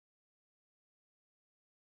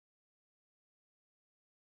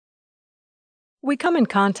We come in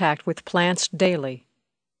contact with plants daily.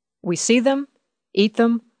 We see them, eat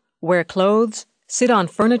them, wear clothes, sit on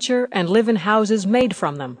furniture, and live in houses made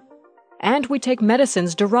from them. And we take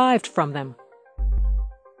medicines derived from them.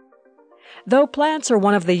 Though plants are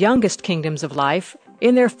one of the youngest kingdoms of life,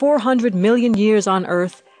 in their 400 million years on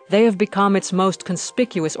Earth, they have become its most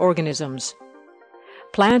conspicuous organisms.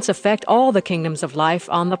 Plants affect all the kingdoms of life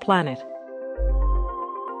on the planet.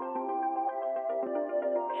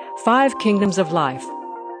 5 kingdoms of life.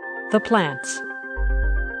 The plants.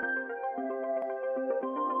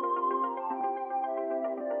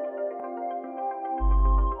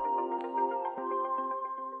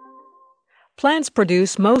 Plants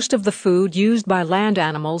produce most of the food used by land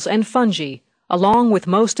animals and fungi, along with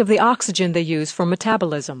most of the oxygen they use for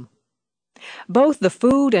metabolism. Both the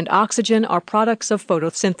food and oxygen are products of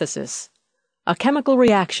photosynthesis, a chemical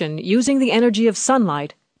reaction using the energy of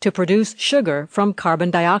sunlight to produce sugar from carbon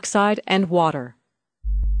dioxide and water.